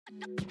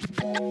Hi,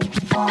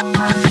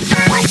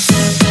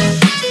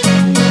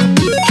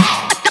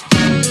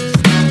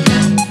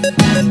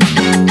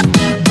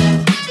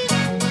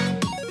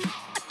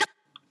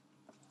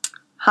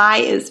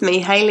 it's me,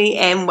 Hayley,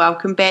 and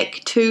welcome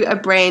back to a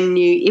brand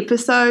new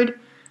episode.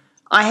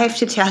 I have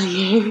to tell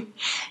you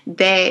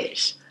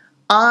that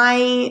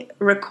I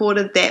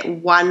recorded that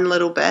one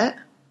little bit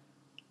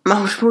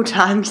multiple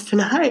times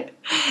tonight,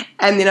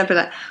 and then I've been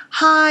like,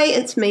 hi,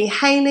 it's me,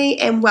 Hayley,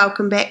 and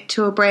welcome back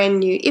to a brand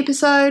new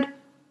episode.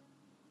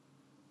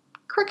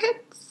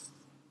 Crickets.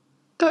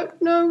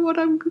 Don't know what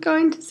I'm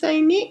going to say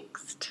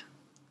next.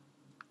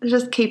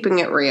 Just keeping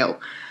it real.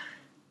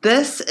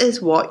 This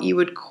is what you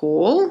would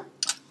call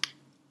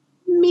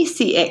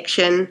messy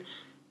action,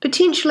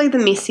 potentially the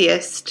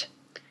messiest,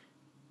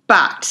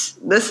 but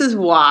this is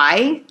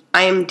why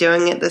I am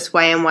doing it this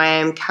way and why I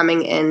am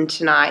coming in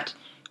tonight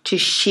to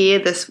share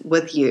this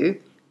with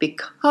you,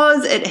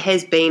 because it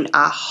has been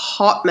a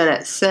hot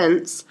minute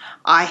since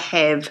I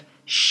have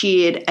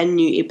shared a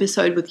new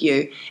episode with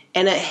you,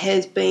 and it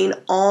has been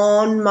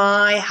on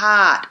my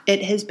heart.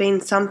 It has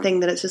been something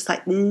that it's just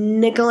like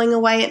niggling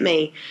away at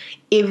me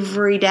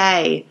every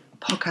day.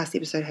 Podcast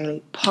episode,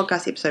 Hayley,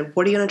 podcast episode,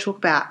 what are you going to talk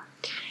about?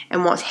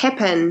 And what's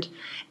happened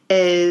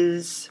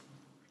is,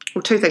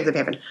 well, two things have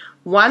happened.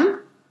 One,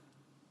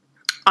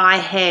 I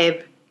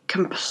have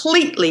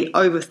completely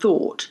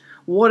overthought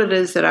what it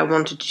is that I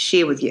wanted to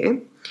share with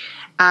you,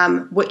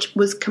 which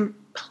was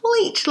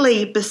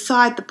completely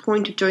beside the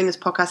point of doing this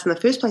podcast in the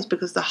first place,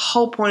 because the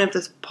whole point of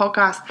this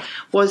podcast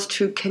was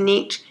to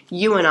connect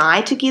you and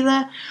I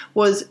together,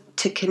 was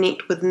to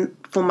connect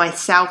for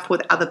myself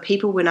with other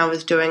people when I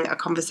was doing a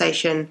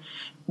conversation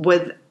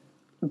with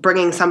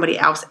bringing somebody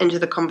else into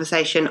the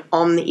conversation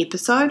on the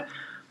episode.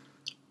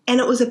 And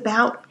it was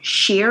about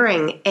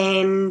sharing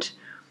and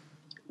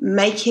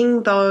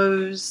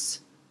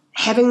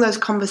having those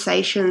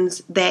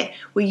conversations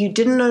where you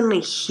didn't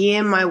only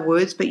hear my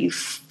words, but you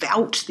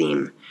felt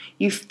them.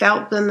 You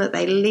felt them, that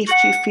they left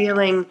you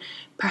feeling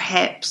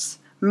perhaps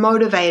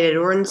motivated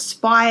or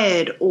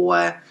inspired,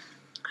 or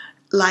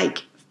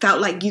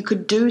felt like you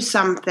could do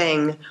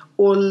something,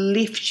 or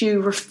left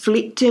you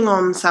reflecting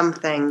on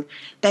something.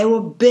 They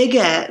were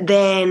bigger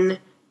than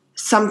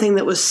something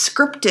that was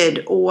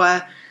scripted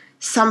or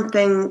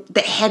something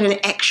that had an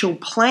actual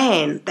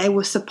plan. They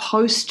were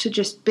supposed to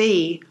just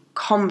be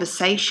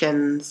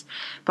conversations.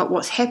 But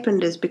what's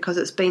happened is, because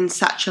it's been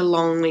such a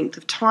long length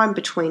of time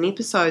between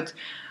episodes,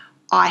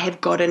 I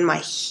have got in my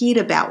head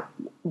about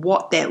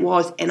what that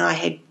was, and I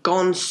had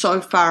gone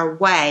so far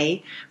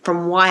away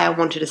from why I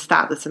wanted to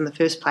start this in the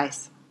first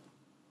place.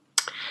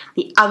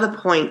 The other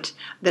point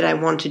that I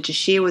wanted to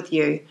share with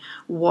you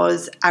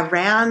was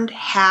around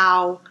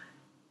how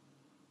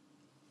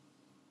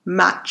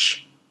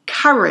much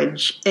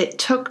courage it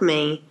took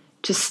me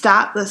to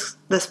start this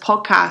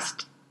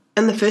podcast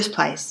in the first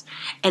place.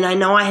 And I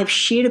know I have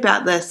shared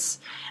about this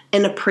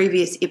in a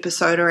previous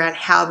episode around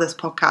how this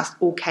podcast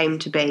all came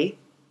to be,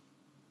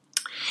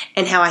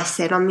 and how I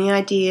sat on the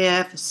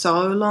idea for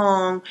so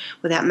long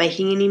without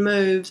making any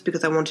moves,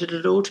 because I wanted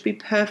it all to be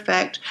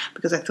perfect,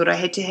 because I thought I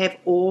had to have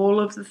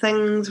all of the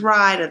things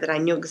right, or that I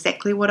knew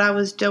exactly what I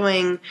was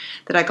doing,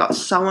 that I got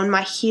so in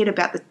my head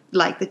about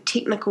the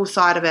technical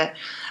side of it.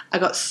 I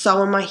got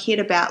so in my head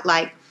about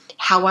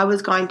how I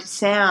was going to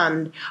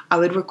sound. I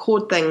would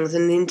record things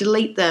and then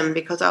delete them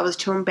because I was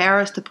too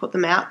embarrassed to put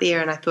them out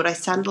there, and I thought I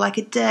sounded like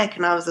a dick,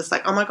 and I was just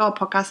like, oh my god,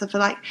 podcasts are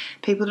for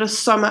people that are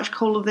so much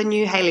cooler than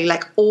you, Hayley.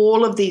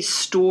 All of these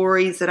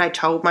stories that I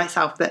told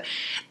myself that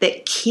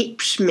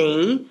kept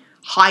me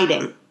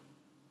hiding.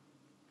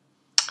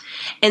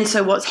 And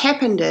so what's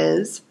happened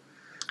is,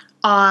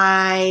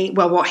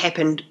 what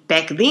happened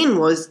back then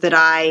was that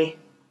I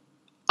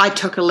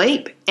took a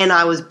leap, and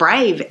I was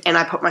brave, and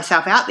I put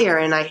myself out there,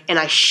 and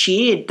I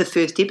shared the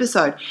first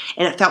episode,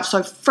 and it felt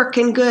so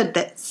freaking good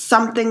that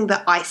something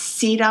that I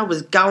said I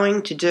was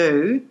going to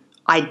do,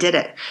 I did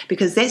it.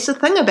 Because that's the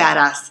thing about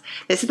us.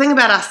 That's the thing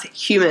about us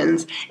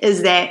humans,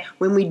 is that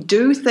when we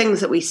do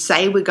things that we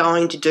say we're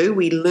going to do,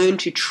 we learn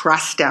to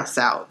trust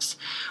ourselves.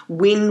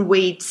 When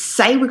we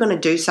say we're going to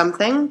do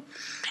something,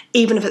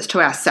 even if it's to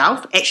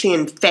ourselves, actually,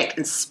 in fact,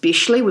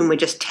 especially when we're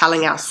just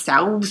telling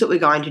ourselves that we're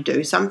going to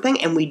do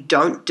something and we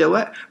don't do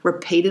it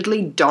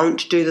repeatedly,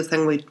 don't do the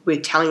thing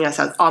we're telling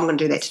ourselves, oh, I'm going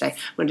to do that today,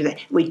 I'm going to do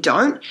that. We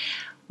don't.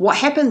 What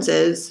happens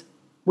is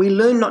we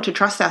learn not to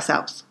trust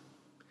ourselves.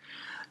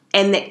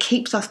 And that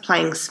keeps us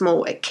playing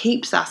small. It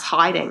keeps us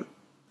hiding.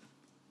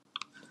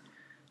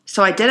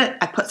 So I did it.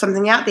 I put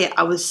something out there.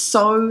 I was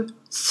so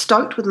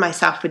stoked with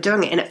myself for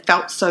doing it, and it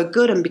felt so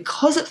good. And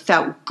because it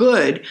felt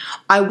good,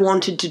 I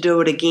wanted to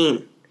do it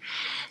again.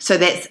 So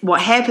that's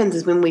what happens,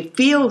 is when we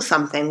feel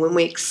something, when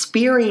we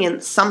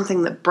experience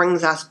something that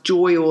brings us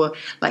joy, or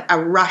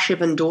a rush of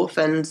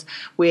endorphins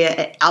where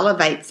it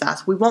elevates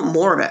us, we want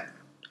more of it.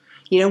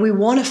 We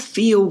want to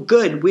feel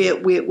good.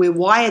 We're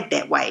wired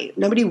that way.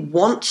 Nobody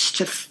wants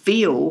to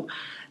feel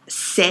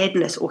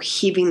sadness or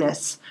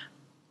heaviness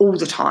all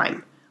the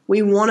time.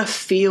 We want to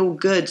feel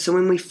good. So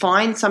when we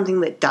find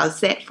something that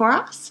does that for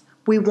us,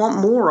 we want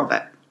more of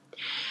it.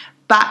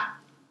 But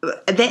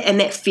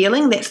that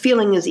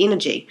feeling is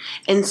energy.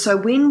 And so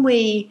when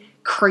we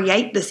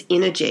create this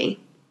energy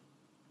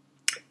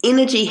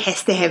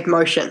has to have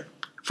motion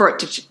for it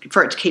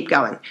to keep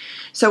going.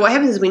 So what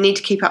happens is we need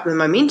to keep up the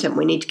momentum.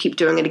 We need to keep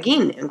doing it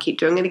again and keep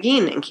doing it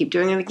again and keep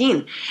doing it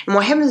again. And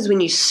what happens is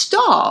when you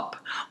stop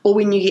or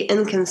when you get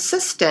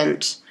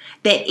inconsistent,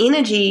 that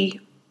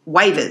energy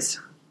wavers.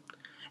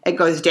 It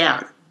goes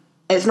down.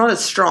 It's not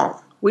as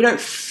strong. We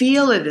don't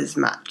feel it as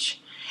much.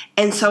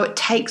 And so it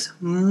takes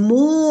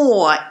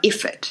more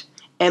effort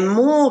and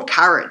more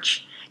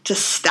courage to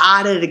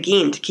start it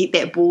again, to keep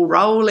that ball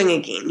rolling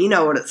again. You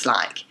know what it's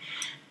like.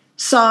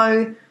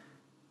 So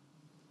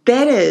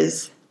that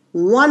is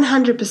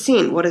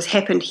 100% what has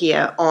happened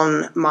here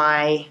on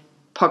my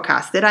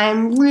podcast that I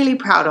am really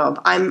proud of.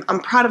 I'm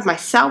proud of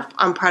myself.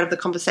 I'm proud of the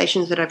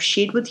conversations that I've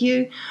shared with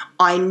you.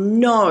 I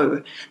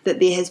know that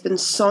there has been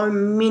so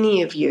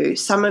many of you,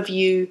 some of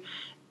you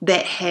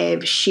that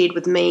have shared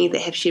with me, that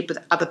have shared with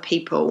other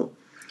people,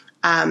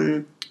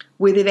 where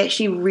they've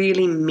actually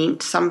really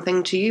meant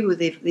something to you, where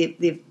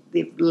they've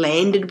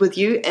landed with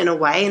you in a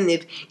way and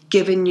they've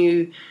given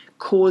you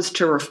cause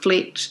to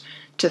reflect,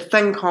 to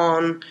think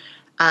on,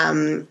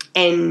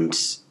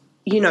 and,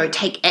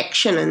 take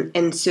action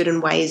in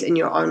certain ways in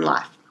your own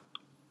life,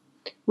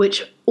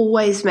 which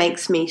always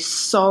makes me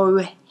so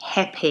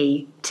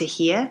happy to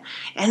hear.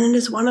 And it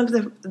is one of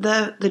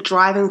the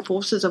driving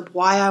forces of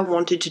why I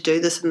wanted to do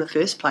this in the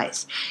first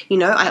place.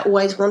 I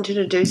always wanted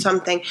to do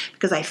something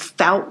because I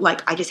felt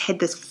like I just had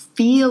this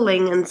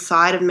feeling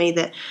inside of me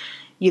that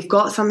you've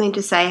got something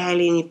to say,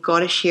 Hayley, and you've got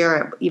to share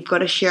it. You've got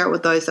to share it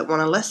with those that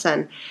want to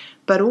listen.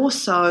 But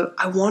also,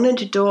 I wanted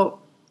to do it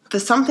for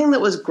something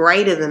that was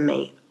greater than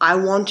me. I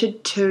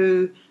wanted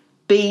to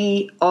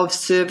be of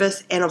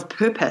service and of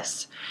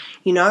purpose.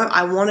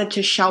 I wanted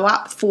to show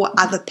up for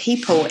other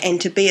people and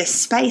to be a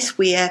space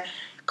where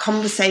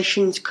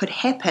conversations could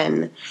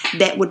happen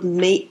that would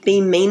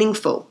be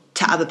meaningful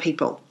to other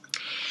people.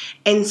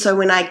 And so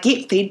when I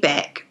get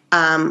feedback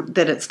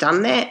that it's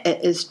done that,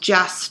 it is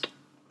just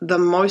the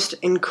most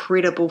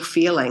incredible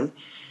feeling.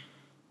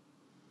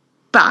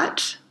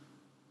 But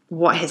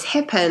what has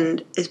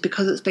happened is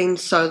because it's been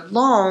so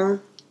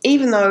long,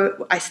 even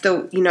though I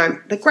still,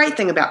 the great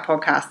thing about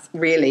podcasts,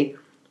 really,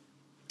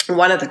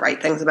 one of the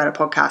great things about a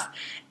podcast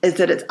is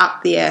that it's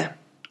up there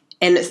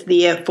and it's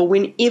there for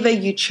whenever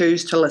you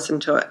choose to listen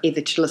to it,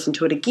 either to listen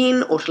to it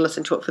again or to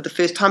listen to it for the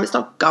first time. It's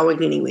not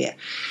going anywhere.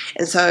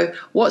 And so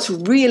what's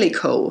really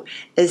cool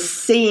is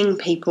seeing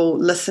people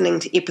listening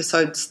to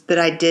episodes that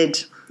I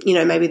did,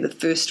 maybe the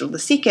first or the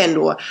second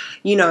or,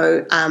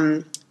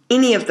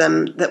 any of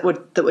them that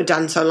were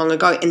done so long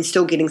ago and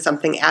still getting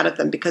something out of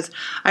them, because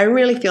I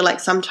really feel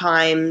like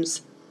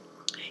sometimes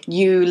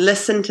you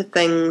listen to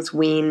things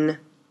when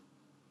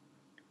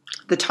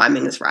the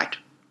timing is right,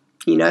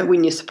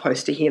 when you're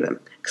supposed to hear them.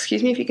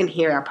 Excuse me if you can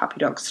hear our puppy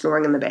dog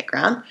snoring in the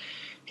background.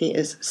 He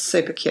is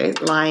super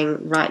cute,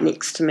 lying right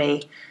next to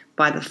me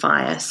by the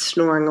fire,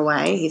 snoring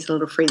away. He's a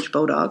little French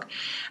bulldog,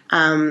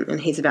 and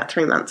he's about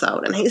 3 months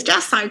old, and he's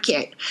just so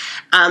cute,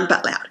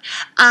 but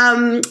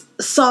loud.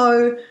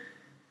 So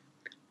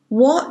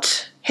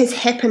what has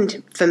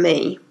happened for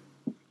me,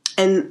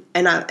 and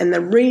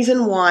the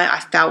reason why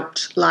I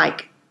felt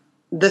like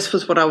this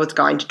was what I was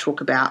going to talk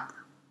about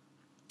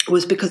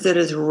was because it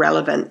is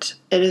relevant.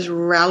 It is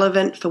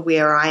relevant for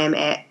where I am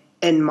at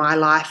in my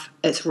life.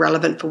 It's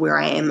relevant for where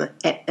I am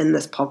at in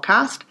this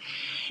podcast.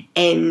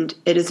 And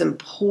it is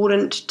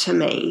important to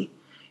me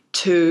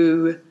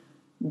to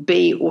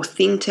be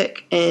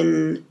authentic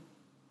in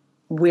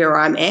where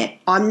I'm at.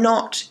 I'm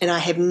not, and I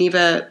have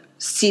never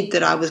said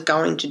that I was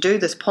going to do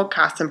this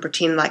podcast and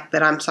pretend like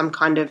that I'm some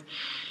kind of,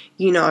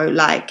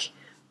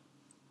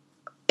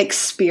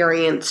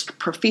 experienced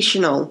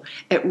professional.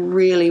 It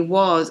really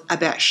was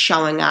about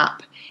showing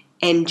up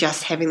and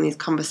just having these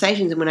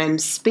conversations. And when I'm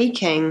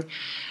speaking,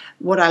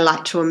 what I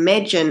like to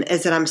imagine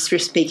is that I'm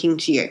just speaking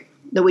to you,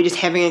 that we're just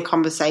having a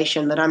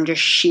conversation, that I'm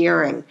just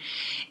sharing.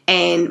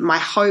 And my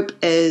hope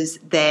is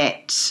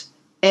that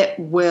it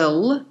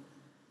will,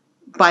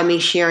 by me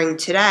sharing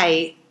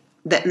today,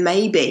 that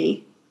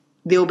maybe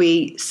there'll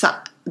be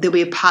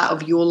a part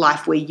of your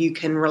life where you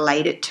can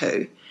relate it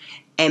to,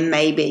 and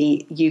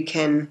maybe you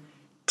can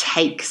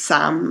take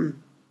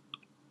some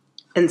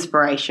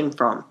inspiration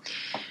from.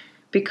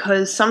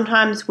 Because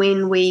sometimes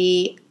when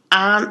we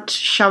aren't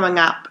showing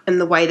up in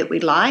the way that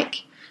we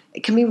like,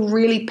 it can be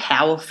really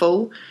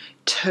powerful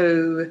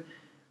to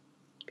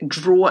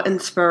draw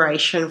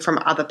inspiration from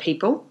other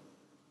people,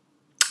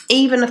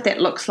 even if that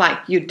looks like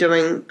you're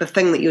doing the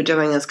thing that you're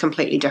doing is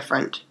completely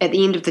different. At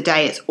the end of the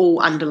day, it's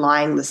all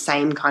underlying the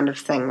same kind of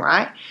thing,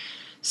 right?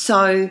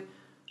 So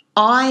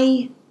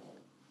I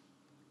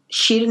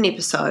shared an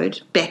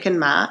episode back in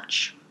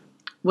March,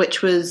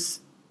 which was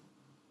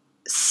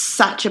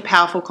such a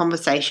powerful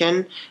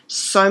conversation.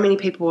 So many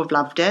people have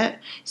loved it.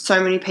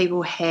 So many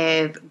people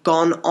have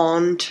gone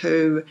on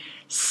to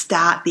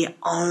start their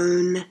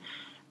own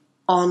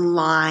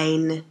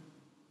online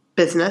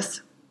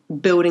business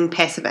building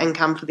passive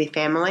income for their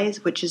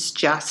families, which is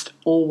just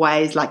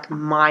always like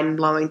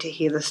mind-blowing to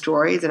hear the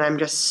stories. And I'm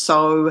just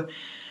so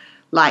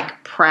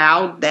like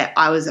proud that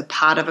I was a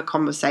part of a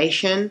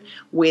conversation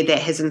where that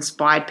has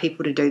inspired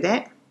people to do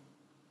that.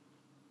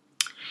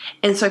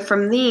 And so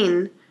from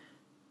then,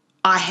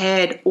 I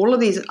had all of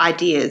these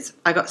ideas.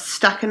 I got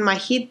stuck in my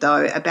head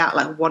though about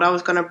like what I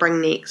was going to bring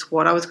next,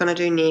 what I was going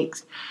to do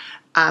next.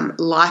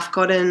 Life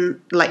got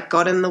in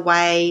the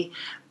way.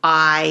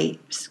 I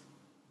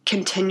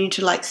continued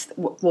to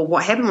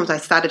what happened was I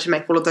started to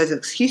make all of those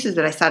excuses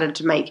that I started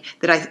to make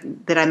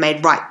that I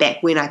made right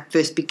back when I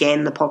first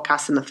began the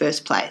podcast in the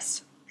first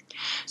place.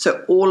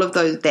 So all of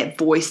that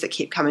voice that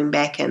kept coming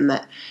back in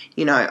that,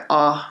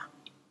 oh,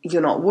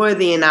 you're not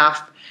worthy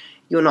enough,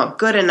 you're not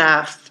good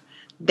enough,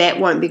 that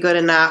won't be good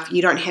enough,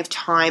 you don't have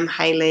time,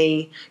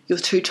 Hayley, you're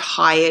too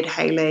tired,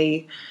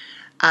 Hayley.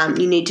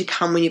 You need to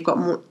come when you've got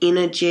more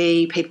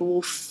energy. People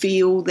will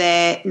feel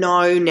that.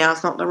 No,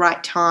 now's not the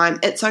right time.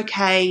 It's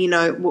okay.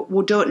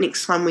 We'll do it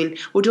next time when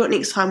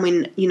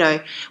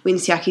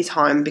Siaki's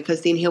home,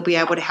 because then he'll be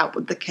able to help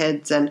with the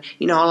kids, and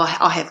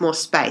I'll have more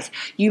space.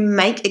 You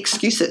make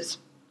excuses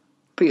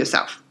for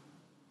yourself.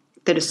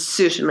 That is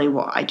certainly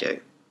what I do,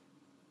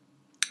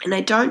 and I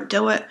don't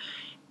do it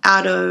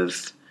out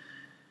of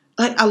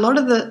like a lot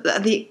of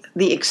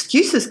the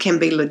excuses can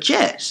be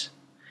legit.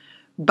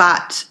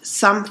 But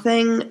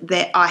something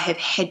that I have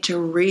had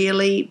to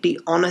really be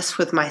honest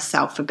with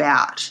myself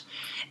about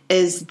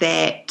is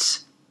that,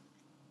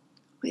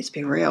 let's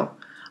be real,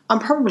 I'm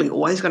probably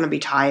always going to be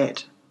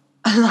tired.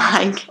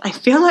 Like, I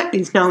feel like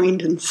there's no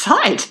end in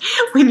sight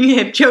when you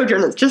have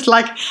children. It's just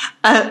like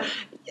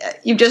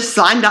you've just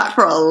signed up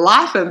for a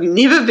life of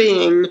never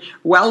being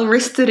well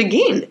rested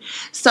again.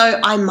 So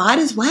I might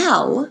as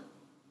well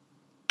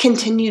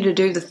continue to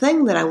do the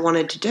thing that I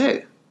wanted to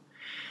do.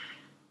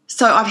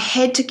 So I've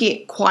had to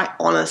get quite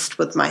honest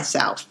with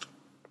myself.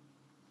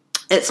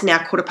 It's now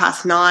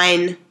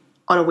 9:15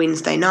 on a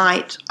Wednesday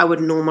night. I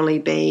would normally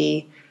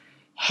be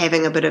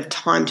having a bit of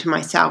time to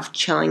myself,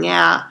 chilling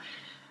out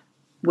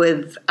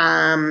with,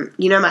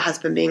 my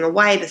husband being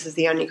away. This is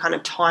the only kind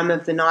of time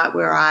of the night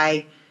where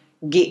I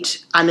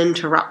get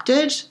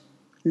uninterrupted,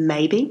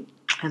 maybe,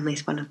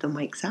 unless one of them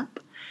wakes up.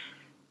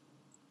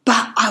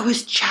 But I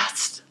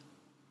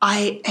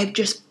have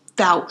just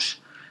felt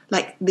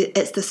like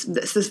it's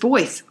this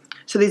voice.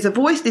 So there's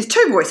there's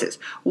two voices.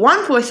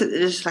 One voice that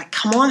is just like,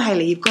 come on,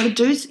 Hayley, you've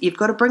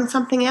got to bring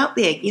something out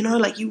there.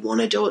 Like you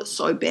want to do it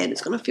so bad.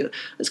 It's gonna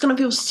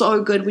feel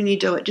so good when you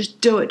do it.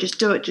 Just do it.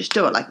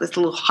 Like this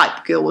little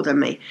hype girl within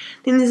me.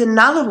 Then there's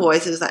another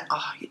voice that's like,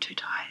 oh, you're too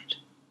tired.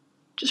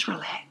 Just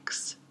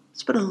relax.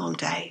 It's been a long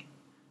day.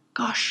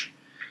 Gosh,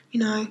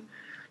 you're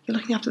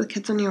looking after the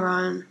kids on your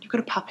own. You've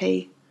got a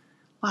puppy.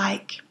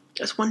 Like,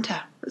 it's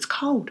winter. It's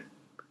cold.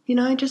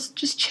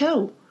 Just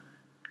chill.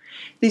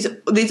 There's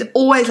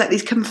always like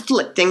these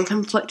conflicting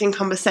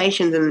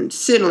conversations, and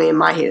certainly in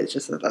my head it's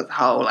just this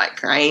whole like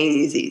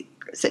crazy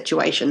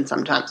situation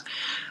sometimes.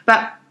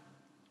 But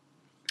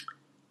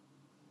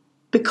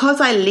because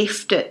I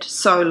left it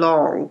so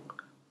long,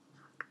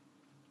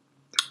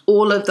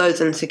 all of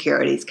those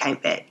insecurities came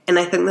back, and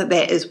I think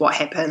that is what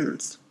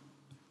happens.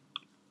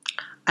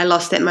 I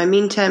lost that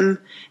momentum,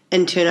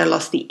 in turn I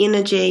lost the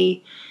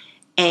energy,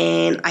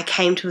 and I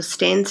came to a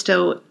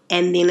standstill,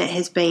 and then it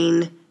has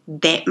been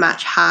that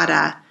much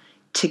harder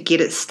to get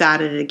it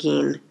started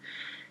again.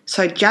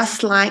 So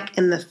just like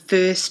in the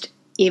first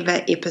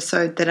ever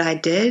episode that I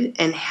did,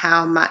 and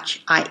how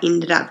much I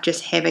ended up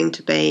just having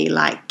to be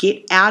like,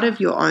 get out of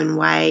your own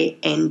way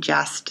and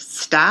just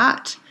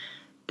start,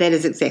 that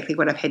is exactly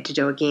what I've had to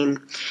do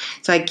again.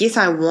 So I guess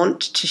I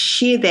want to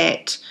share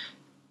that,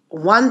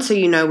 one, so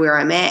you know where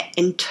I'm at,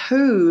 and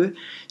two,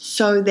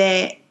 so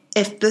that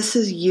if this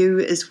is you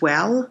as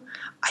well,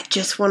 I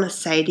just want to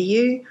say to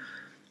you,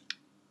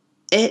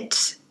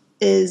 it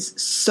is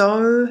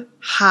so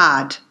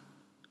hard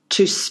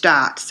to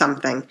start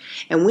something.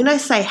 And when I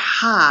say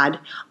hard,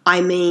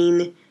 I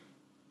mean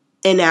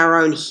in our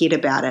own head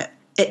about it.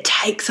 It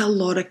takes a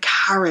lot of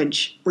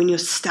courage when you're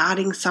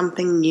starting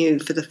something new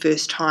for the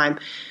first time.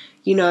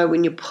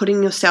 When you're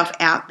putting yourself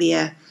out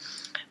there,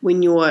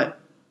 when you're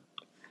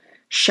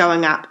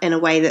showing up in a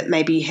way that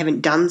maybe you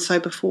haven't done so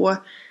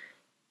before.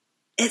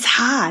 It's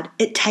hard.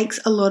 It takes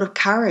a lot of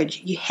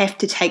courage. You have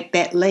to take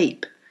that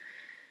leap.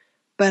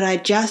 But I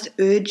just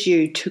urge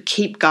you to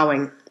keep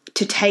going,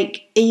 to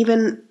take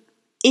even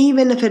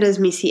if it is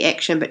messy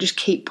action, but just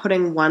keep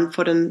putting one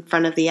foot in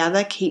front of the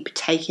other, keep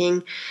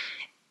taking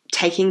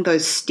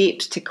those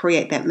steps to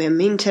create that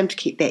momentum, to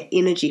keep that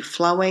energy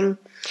flowing.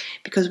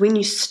 Because when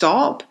you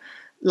stop,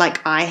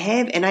 like I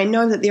have, and I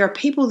know that there are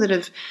people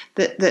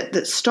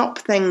that stop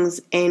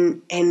things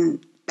and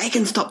they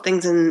can stop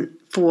things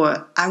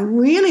for a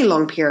really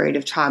long period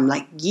of time,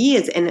 like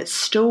years, and it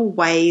still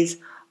weighs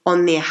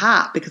on their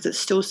heart because it's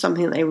still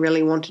something that they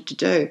really wanted to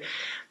do.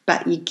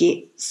 But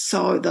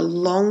the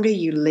longer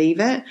you leave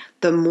it,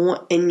 the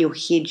more in your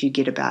head you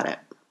get about it.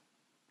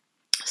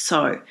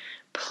 So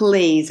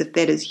please, if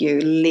that is you,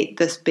 let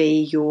this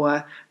be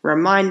your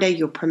reminder,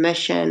 your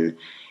permission.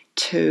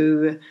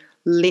 to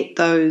let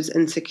those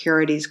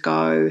insecurities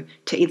go,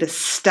 to either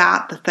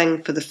start the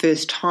thing for the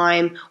first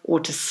time or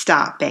to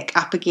start back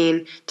up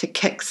again, to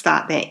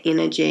kickstart that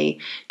energy,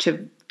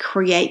 to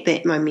create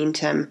that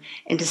momentum,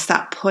 and to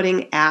start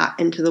putting out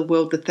into the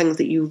world the things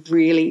that you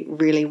really,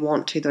 really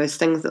want to, those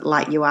things that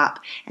light you up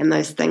and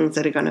those things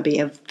that are going to be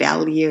of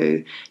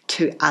value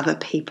to other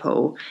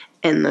people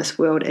in this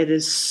world. It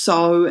is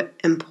so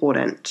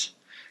important.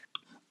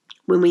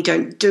 When we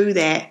don't do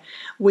that,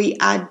 we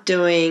are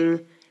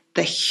doing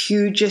the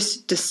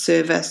hugest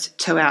disservice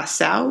to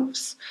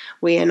ourselves.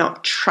 We are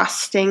not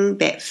trusting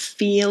that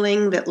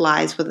feeling that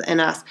lies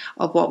within us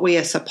of what we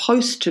are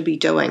supposed to be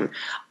doing,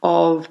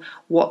 of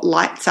what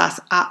lights us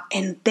up.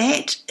 And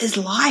that is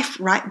life,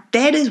 right?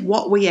 That is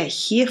what we are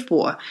here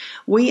for.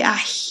 We are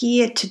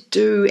here to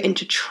do and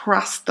to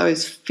trust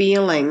those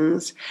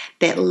feelings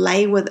that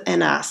lay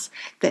within us,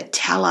 that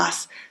tell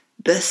us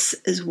this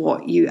is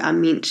what you are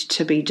meant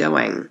to be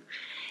doing.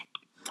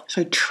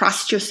 So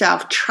trust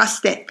yourself,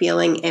 trust that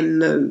feeling, and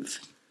move.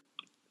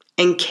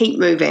 And keep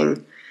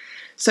moving.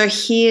 So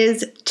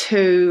here's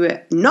to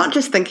not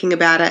just thinking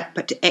about it,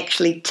 but to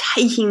actually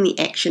taking the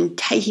action,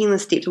 taking the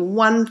steps,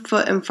 one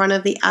foot in front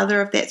of the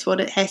other if that's what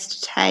it has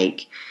to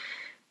take,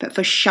 but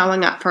for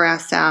showing up for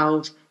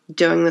ourselves,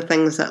 doing the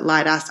things that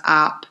light us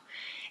up,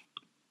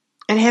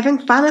 and having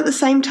fun at the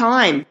same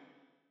time.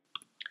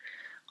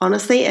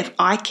 Honestly, if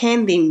I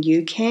can, then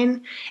you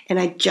can. And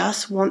I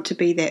just want to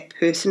be that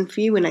person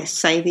for you when I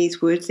say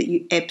these words, that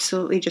you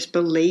absolutely just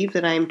believe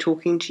that I am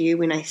talking to you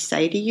when I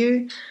say to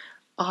you,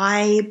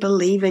 I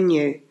believe in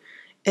you.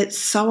 It's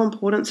so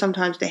important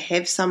sometimes to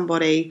have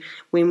somebody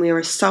when we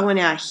are so in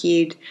our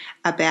head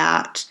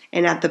about,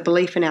 and the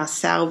belief in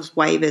ourselves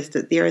wavers,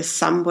 that there is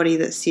somebody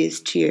that says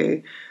to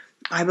you,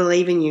 I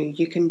believe in you,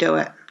 you can do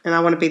it. And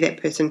I want to be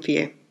that person for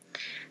you.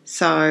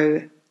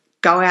 So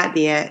go out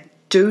there,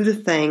 do the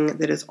thing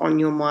that is on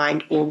your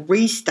mind, or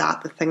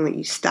restart the thing that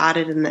you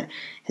started and that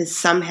has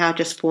somehow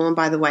just fallen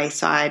by the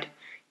wayside.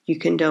 You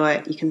can do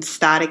it. You can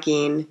start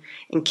again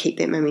and keep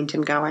that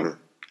momentum going.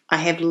 I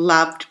have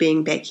loved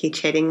being back here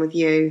chatting with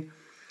you.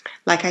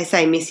 Like I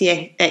say,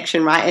 messy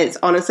action, right? It's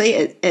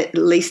honestly, at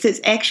least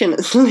it's action.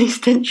 At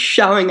least it's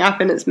showing up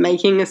and it's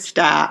making a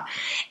start.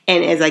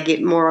 And as I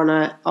get more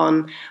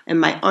in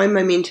my own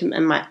momentum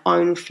and my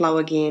own flow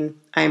again,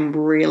 I'm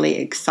really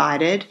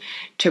excited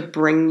to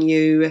bring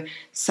you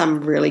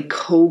some really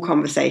cool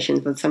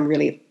conversations with some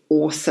really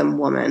awesome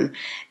women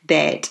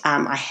that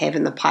I have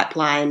in the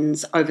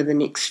pipelines over the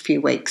next few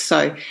weeks.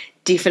 So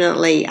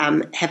definitely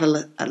have a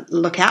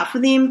look out for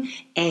them,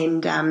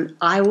 and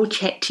I will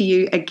chat to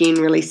you again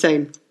really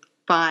soon.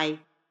 Bye.